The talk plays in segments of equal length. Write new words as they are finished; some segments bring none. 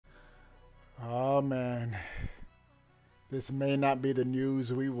This may not be the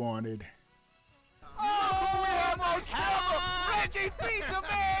news we wanted. Oh, we almost have a Reggie Pizza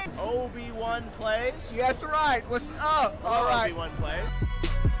Man! Obi-Wan plays. Yes, right. What's up? All right. Obi-Wan plays.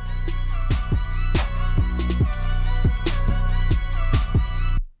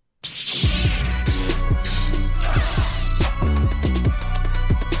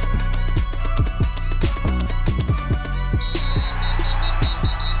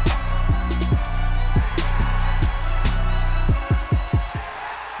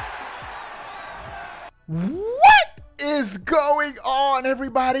 What is going on,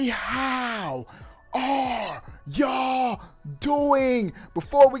 everybody? How are y'all doing?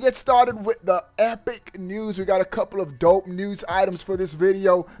 Before we get started with the epic news, we got a couple of dope news items for this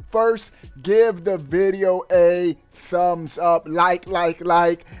video. First, give the video a thumbs up. Like.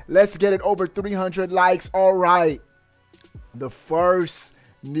 Let's get it over 300 likes. All right. The first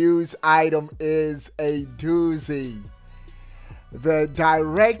news item is a doozy. The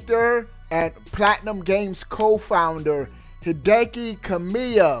director and Platinum Games co-founder Hideki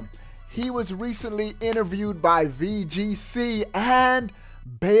Kamiya, he was recently interviewed by VGC and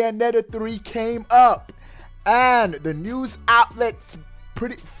Bayonetta 3 came up, and the news outlets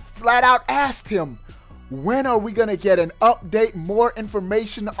pretty flat out asked him, when are we gonna get an update, more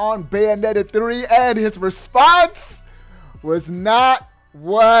information on Bayonetta 3? And his response was not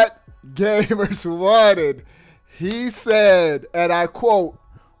what gamers wanted. He said, and I quote,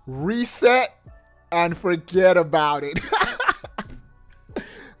 "Reset and forget about it."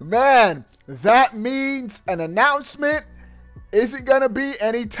 Man, that means an announcement isn't gonna be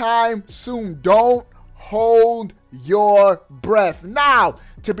anytime soon. Don't hold your breath. Now,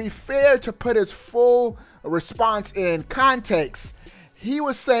 to be fair, to put his full response in context, he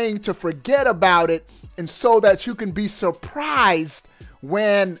was saying to forget about it, and so that you can be surprised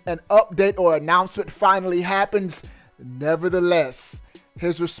when an update or announcement finally happens. Nevertheless,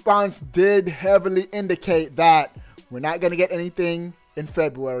 his response did heavily indicate that we're not going to get anything in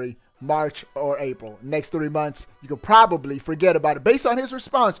February, March, or April. Next 3 months, you could probably forget about it. Based on his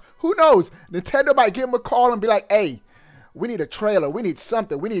response, who knows? Nintendo might give him a call and be like, hey, we need a trailer. We need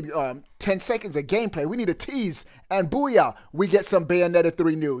something. We need 10 seconds of gameplay. We need a tease. And booyah, we get some Bayonetta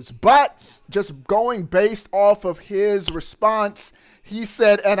 3 news. But just going based off of his response, he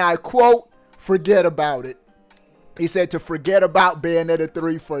said, and I quote, forget about it. He said to forget about Bayonetta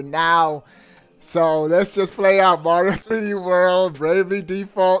 3 for now. So let's just play out Mario 3D World, Bravely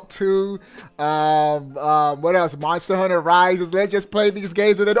Default 2, what else? Monster Hunter Rises. Let's just play these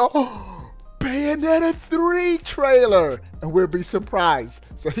games and then, oh, Bayonetta 3 trailer, and we'll be surprised.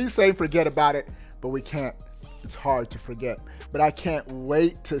 So he's saying forget about it, but we can't. It's hard to forget. But I can't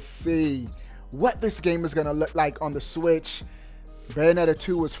wait to see what this game is going to look like on the Switch. Bayonetta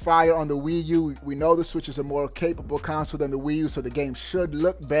 2 was fire on the Wii U. We know the Switch is a more capable console than the Wii U, so the game should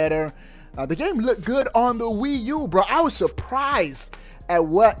look better. The game looked good on the Wii U, bro. I was surprised at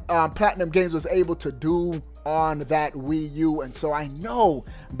what Platinum Games was able to do on that Wii U, and so I know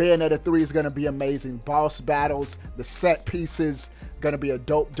Bayonetta 3 is going to be amazing. Boss battles, the set pieces, going to be a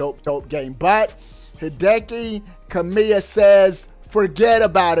dope game. But Hideki Kamiya says, forget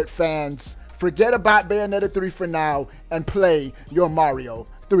about it, fans. Forget about Bayonetta 3 for now and play your Mario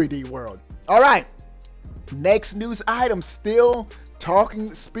 3D World. All right, next news item,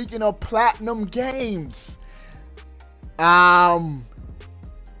 speaking of Platinum Games. Platinum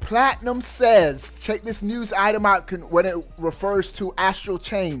says, check this news item out when it refers to Astral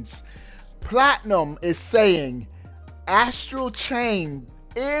Chains. Platinum is saying Astral Chain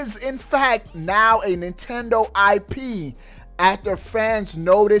is in fact now a Nintendo IP after fans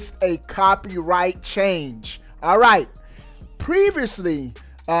noticed a copyright change. All right. Previously,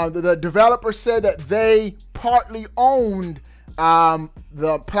 the developer said that they partly owned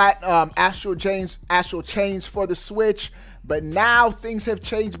the Astral Chains for the Switch, but now things have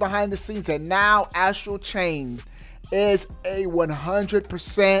changed behind the scenes, and now Astral Chain is a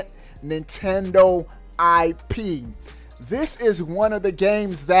 100% Nintendo IP. This is one of the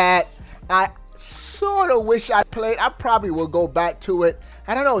games that I sort of wish I played. I probably will go back to it.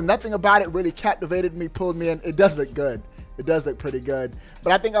 I don't know, nothing about it really captivated me, pulled me in. It does look good. It does look pretty good.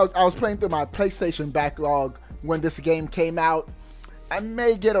 But I think I was playing through my PlayStation backlog when this game came out. I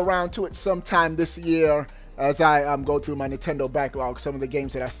may get around to it sometime this year as I go through my Nintendo backlog, some of the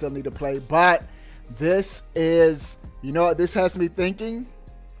games that I still need to play. But this is, you know what this has me thinking?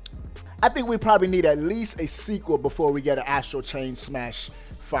 I think we probably need at least a sequel before we get an Astral Chain Smash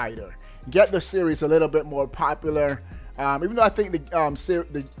Fighter. Get the series a little bit more popular. Even though I think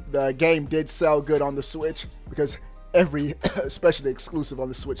the game did sell good on the Switch, because every, especially exclusive on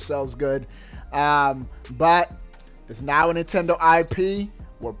the Switch, sells good. But It's now a Nintendo IP.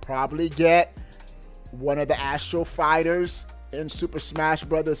 We'll probably get one of the Astral Fighters in Super Smash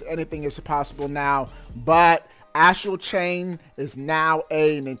Brothers. Anything is possible now, but Astral Chain is now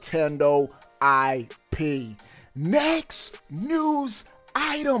a Nintendo IP. Next news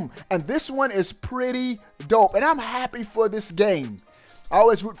item, and this one is pretty dope, and I'm happy for this game. I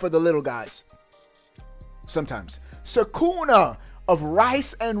always root for the little guys. Sometimes. Sakuna of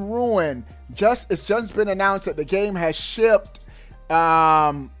Rice and Ruin. It's just been announced that the game has shipped.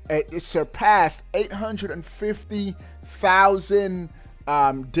 It surpassed 850,000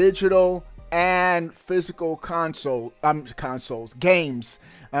 digital and physical consoles games.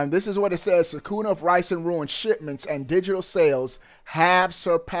 This is what it says. Sakuna of Rice and Ruin shipments and digital sales have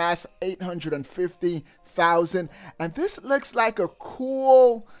surpassed 850,000, and this looks like a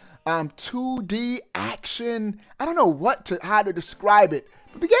cool 2D action. I don't know how to describe it,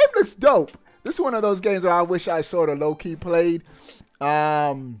 but the game looks dope. This is one of those games where I wish I sort of low-key played.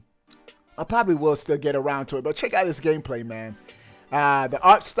 I probably will still get around to it, but check out this gameplay, man. The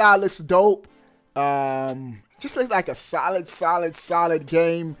art style looks dope. Just looks like a solid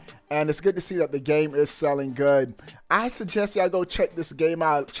game, and it's good to see that the game is selling good. I suggest y'all go check this game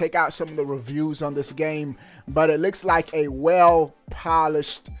out. Check out some of the reviews on this game, but it looks like a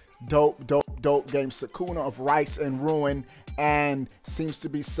well-polished, dope game. Sakuna of Rice and Ruin, and seems to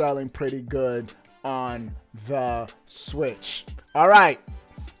be selling pretty good on the Switch. All right,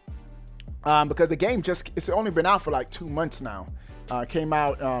 because the game it's only been out for like 2 months now. Came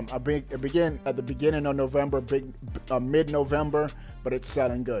out at the beginning of November, mid-November, but it's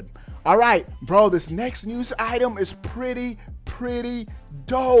selling good. All right, bro, this next news item is pretty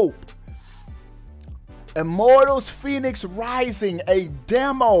dope. Immortals Fenyx Rising, a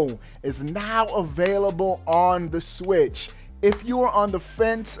demo, is now available on the Switch. If you are on the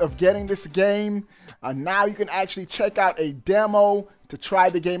fence of getting this game, now you can actually check out a demo to try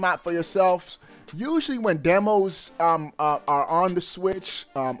the game out for yourselves. Usually when demos are on the Switch,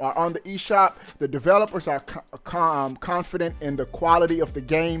 are on the eShop, the developers are confident in the quality of the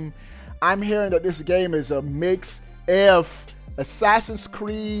game. I'm hearing that this game is a mix. If Assassin's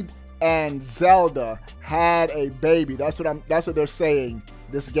Creed and Zelda had a baby, that's what they're saying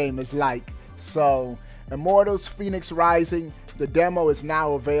this game is like. So Immortals Fenyx Rising, the demo is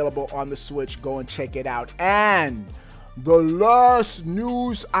now available on the Switch. Go and check it out. And the last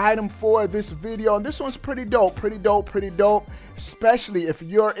news item for this video, and this one's pretty dope, especially if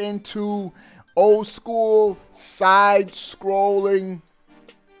you're into old school side-scrolling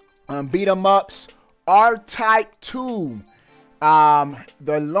beat 'em ups. R-Type 2.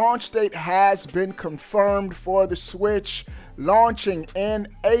 The launch date has been confirmed for the Switch, launching in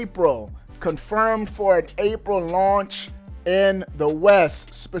April. Confirmed for an April launch in the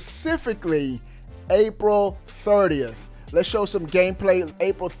West, specifically April 30th. Let's show some gameplay.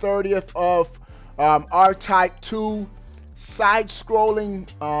 April 30th of R-Type 2, side-scrolling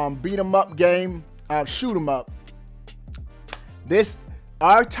beat 'em up game, shoot 'em up. This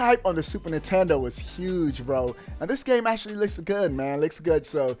R-Type on the Super Nintendo was huge, bro. And this game actually looks good, man. Looks good.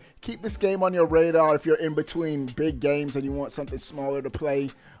 So keep this game on your radar if you're in between big games and you want something smaller to play.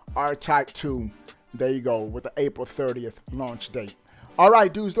 R-Type 2. There you go, with the April 30th launch date. All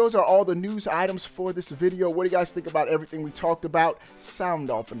right, dudes, those are all the news items for this video. What do you guys think about everything we talked about? Sound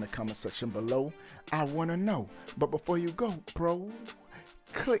off in the comment section below. I want to know. But before you go, bro,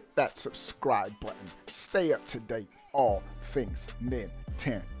 click that subscribe button. Stay up to date. All things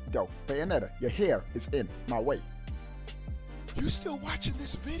Nintendo. Bayonetta, your hair is in my way. You still watching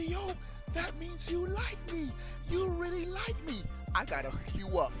this video? That means you like me. You really like me. I gotta hook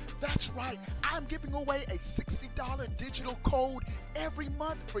you up. That's right. I'm giving away a $60 digital code every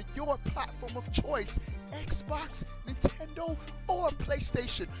month for your platform of choice. Xbox, Nintendo, or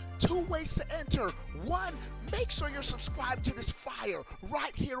PlayStation. 2 ways to enter. 1, make sure you're subscribed to this fire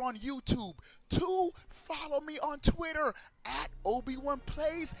right here on YouTube. 2, follow me on Twitter at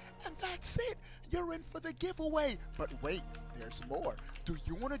Obi1Plays, and that's it. You're in for the giveaway. But wait, there's more. Do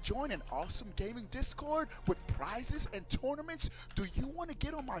you want to join an awesome gaming Discord with prizes and tournaments? Do you want to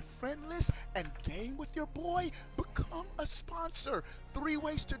get on my friend list and game with your boy? Become a sponsor. 3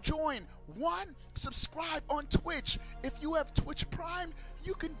 ways to join. 1, subscribe on Twitch. If you have Twitch Prime,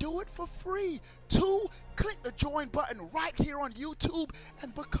 you can do it for free. 2, click the join button right here on YouTube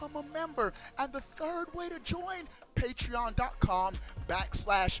and become a member. And the 3rd way to join,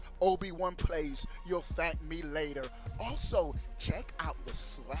 patreon.com/Obi1Plays. You'll thank me later. Also, check out the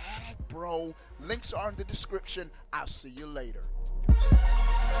swag, bro. Links are in the description. I'll see you later.